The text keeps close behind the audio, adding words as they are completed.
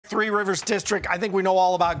Three Rivers District. I think we know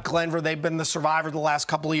all about Glenver. They've been the survivor the last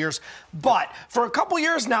couple of years. But for a couple of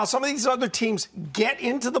years now, some of these other teams get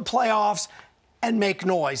into the playoffs and make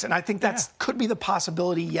noise. And I think that could be the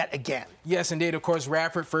possibility yet again. Yes, indeed. Of course,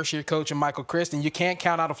 Radford, first-year coach, and Michael Christen. You can't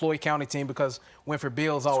count out a Floyd County team because Winford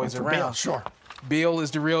Beal's always around. Beal, sure. Beal is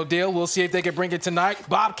the real deal. We'll see if they can bring it tonight.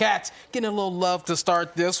 Bobcats getting a little love to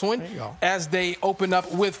start this one as they open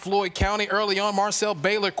up with Floyd County. Early on, Marcel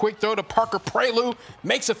Baylor, quick throw to Parker Prelude,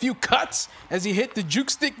 makes a few cuts as he hit the juke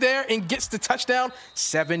stick there and gets the touchdown.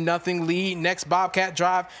 7-0 lead. Next Bobcat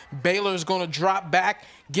drive, Baylor's going to drop back,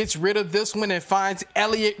 gets rid of this one and finds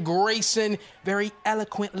Elliott Grayson very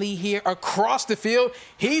eloquently here across the field.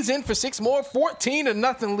 He's in for 6 more,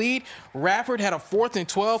 14-0 lead. Radford had a 4th and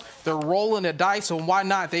 12. They're rolling the dice, so why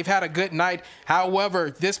not? They've had a good night.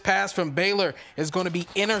 However, this pass from Baylor is going to be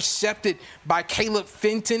intercepted by Caleb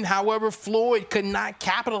Fenton. However, Floyd could not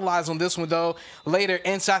capitalize on this one, though. Later,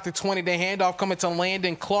 inside the 20, the handoff coming to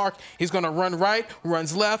Landon Clark. He's going to run right,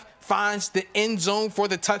 runs left, finds the end zone for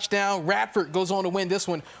the touchdown. Radford goes on to win this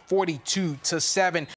one 42-7.